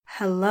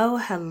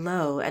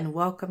Hello, and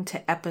welcome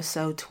to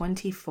episode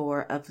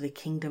 24 of the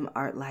Kingdom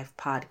Art Life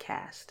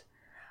podcast.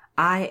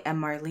 I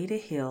am Marlita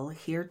Hill,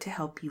 here to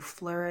help you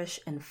flourish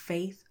in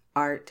faith,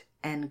 art,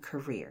 and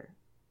career.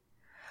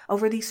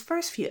 Over these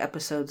first few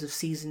episodes of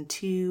season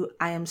 2,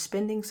 I am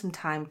spending some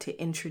time to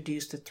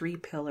introduce the 3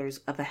 pillars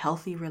of a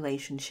healthy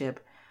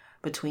relationship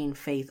between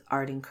faith,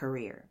 art, and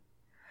career.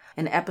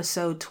 In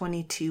episode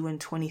 22 and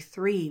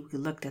 23, we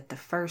looked at the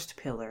first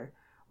pillar,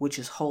 which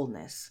is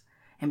wholeness,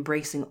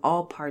 embracing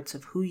all parts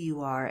of who you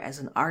are as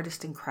an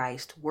artist in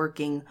Christ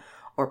working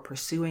or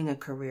pursuing a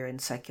career in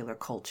secular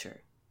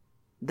culture.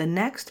 The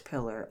next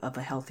pillar of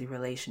a healthy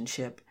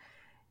relationship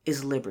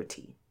is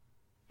liberty.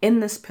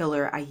 In this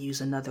pillar, I use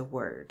another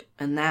word,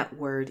 and that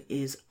word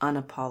is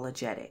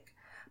unapologetic,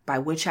 by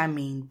which I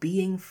mean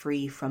being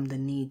free from the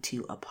need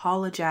to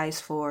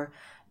apologize for,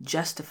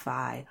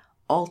 justify,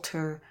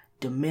 alter,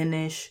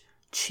 diminish,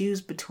 choose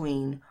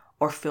between,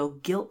 or feel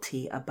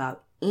guilty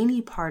about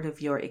any part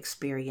of your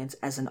experience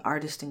as an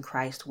artist in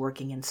Christ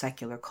working in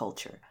secular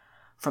culture,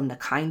 from the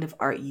kind of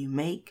art you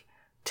make,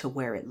 to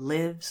where it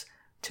lives,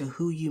 to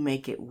who you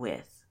make it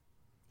with.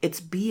 It's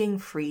being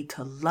free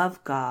to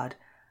love God,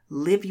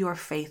 live your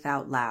faith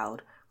out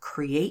loud,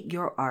 create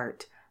your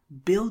art,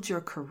 build your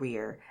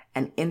career,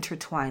 and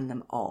intertwine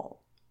them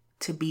all.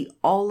 To be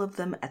all of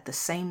them at the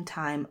same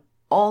time,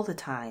 all the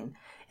time,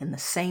 in the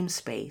same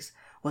space,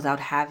 without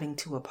having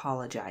to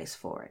apologize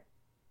for it.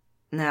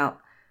 Now,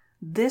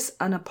 this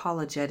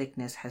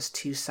unapologeticness has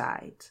 2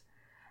 sides,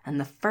 and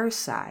the first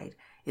side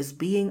is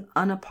being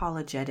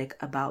unapologetic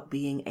about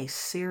being a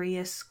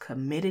serious,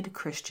 committed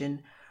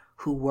Christian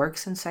who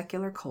works in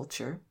secular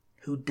culture,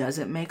 who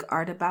doesn't make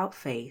art about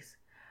faith,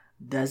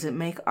 doesn't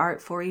make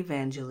art for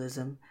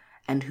evangelism,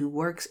 and who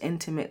works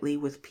intimately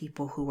with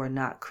people who are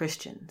not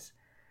Christians.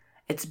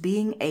 It's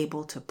being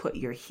able to put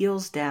your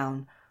heels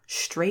down,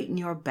 straighten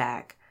your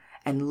back,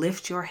 and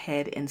lift your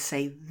head and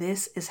say,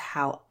 this is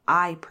how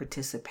I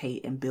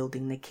participate in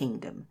building the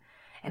kingdom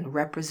and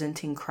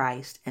representing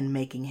Christ and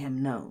making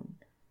him known.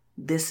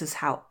 This is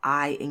how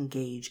I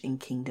engage in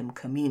kingdom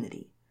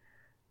community.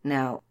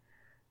 Now,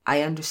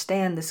 I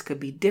understand this could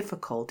be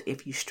difficult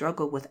if you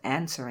struggle with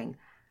answering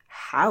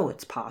how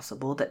it's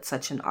possible that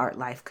such an art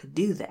life could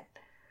do that,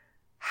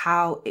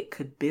 how it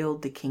could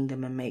build the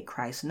kingdom and make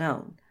Christ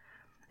known.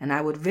 And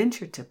I would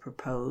venture to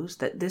propose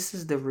that this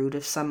is the root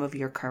of some of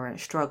your current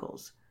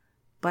struggles.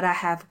 But I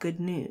have good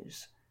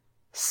news.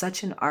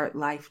 Such an art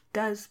life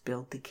does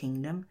build the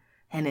kingdom,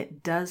 and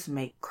it does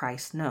make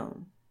Christ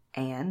known.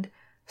 And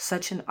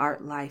such an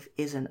art life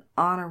is an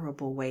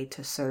honorable way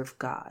to serve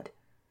God,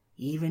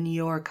 even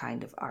your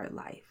kind of art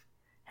life.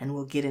 And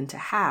we'll get into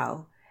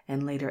how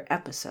in later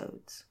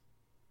episodes.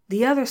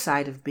 The other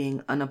side of being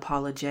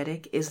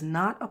unapologetic is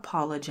not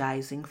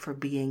apologizing for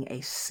being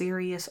a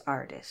serious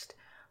artist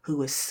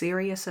who is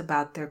serious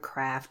about their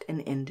craft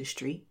and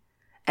industry,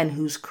 and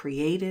whose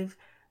creative,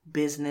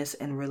 business,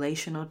 and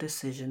relational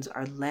decisions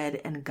are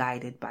led and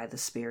guided by the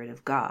Spirit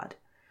of God.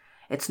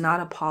 It's not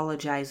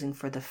apologizing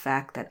for the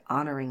fact that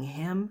honoring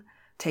him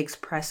takes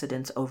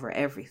precedence over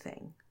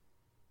everything.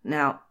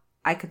 Now,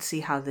 I could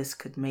see how this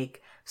could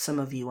make some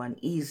of you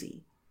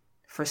uneasy.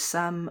 For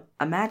some,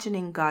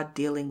 imagining God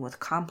dealing with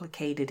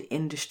complicated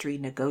industry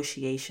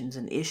negotiations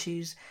and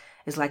issues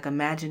is like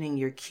imagining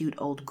your cute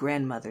old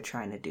grandmother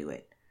trying to do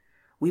it.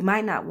 We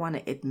might not want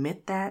to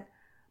admit that,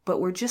 but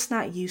we're just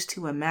not used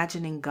to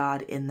imagining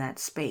God in that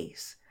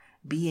space,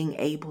 being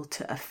able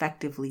to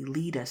effectively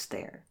lead us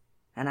there.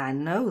 And I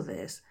know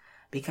this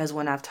because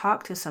when I've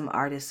talked to some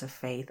artists of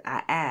faith,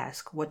 I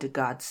ask, what did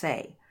God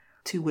say?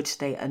 To which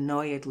they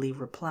annoyedly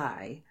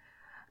reply,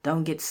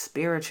 don't get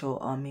spiritual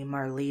on me,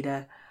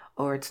 Marlita,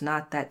 or it's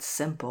not that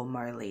simple,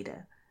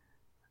 Marlita.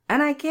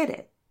 And I get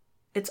it.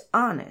 It's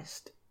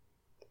honest.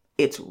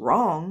 It's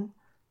wrong,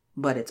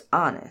 but it's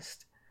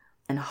honest.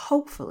 And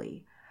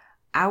hopefully,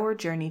 our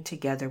journey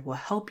together will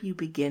help you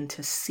begin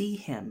to see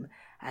him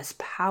as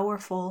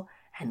powerful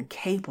and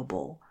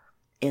capable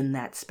in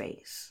that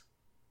space.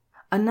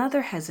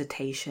 Another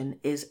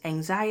hesitation is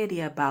anxiety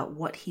about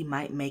what he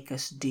might make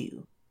us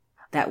do,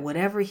 that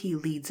whatever he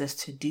leads us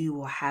to do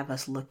will have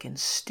us looking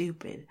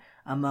stupid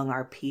among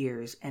our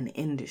peers and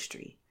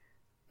industry.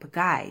 But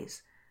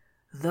guys,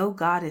 though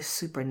God is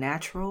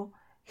supernatural,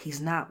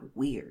 he's not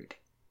weird.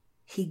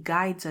 He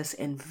guides us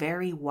in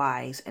very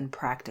wise and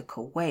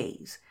practical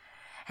ways.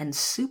 And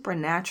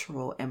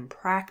supernatural and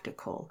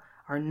practical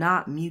are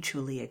not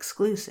mutually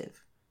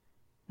exclusive.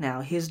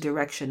 Now, his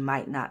direction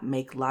might not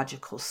make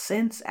logical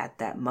sense at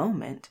that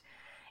moment.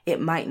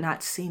 It might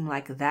not seem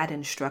like that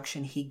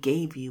instruction he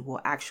gave you will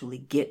actually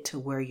get to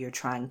where you're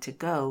trying to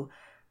go,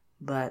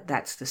 but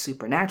that's the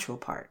supernatural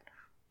part,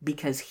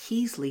 because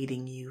he's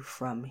leading you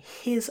from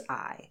his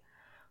eye,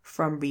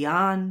 from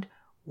beyond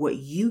what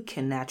you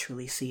can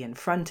naturally see in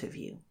front of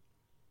you.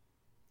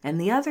 And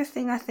the other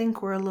thing I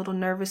think we're a little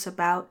nervous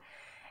about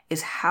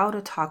is how to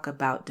talk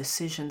about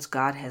decisions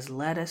God has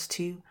led us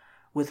to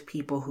with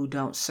people who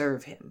don't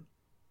serve him.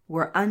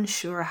 We're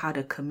unsure how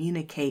to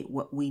communicate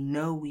what we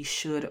know we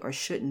should or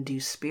shouldn't do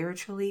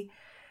spiritually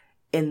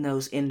in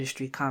those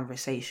industry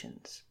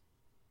conversations.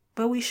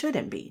 But we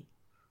shouldn't be.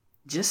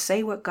 Just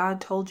say what God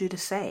told you to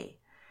say.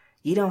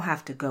 You don't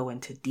have to go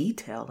into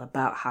detail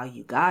about how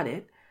you got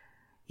it.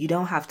 You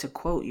don't have to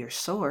quote your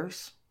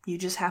source. You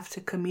just have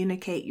to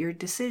communicate your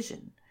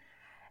decision.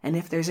 And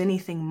if there's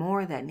anything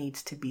more that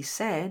needs to be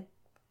said,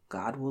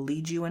 God will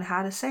lead you in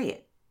how to say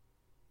it.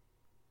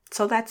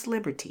 So that's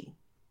liberty.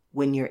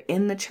 When you're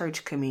in the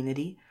church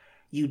community,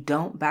 you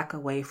don't back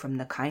away from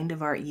the kind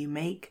of art you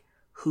make,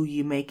 who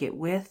you make it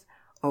with,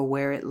 or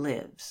where it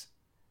lives.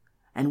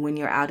 And when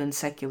you're out in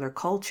secular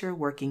culture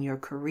working your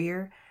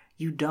career,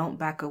 you don't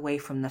back away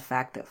from the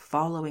fact that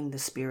following the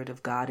Spirit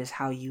of God is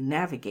how you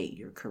navigate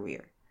your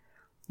career.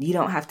 You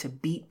don't have to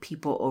beat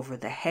people over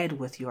the head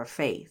with your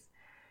faith.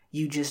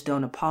 You just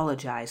don't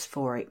apologize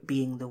for it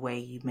being the way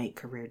you make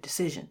career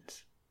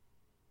decisions.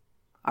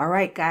 All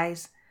right,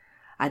 guys,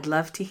 I'd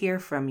love to hear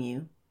from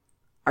you.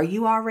 Are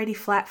you already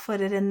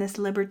flat-footed in this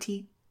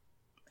liberty?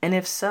 And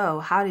if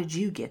so, how did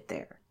you get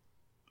there?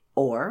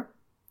 Or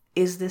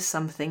is this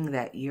something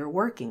that you're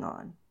working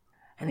on?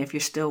 And if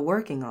you're still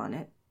working on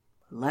it,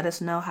 let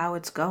us know how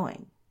it's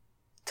going.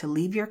 To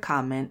leave your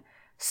comment,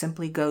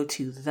 simply go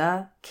to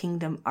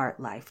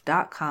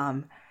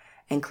thekingdomartlife.com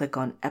and click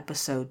on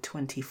episode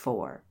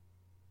 24.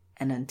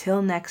 And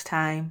until next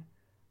time,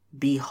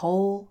 be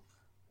whole,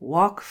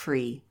 walk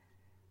free,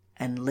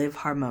 and live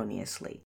harmoniously.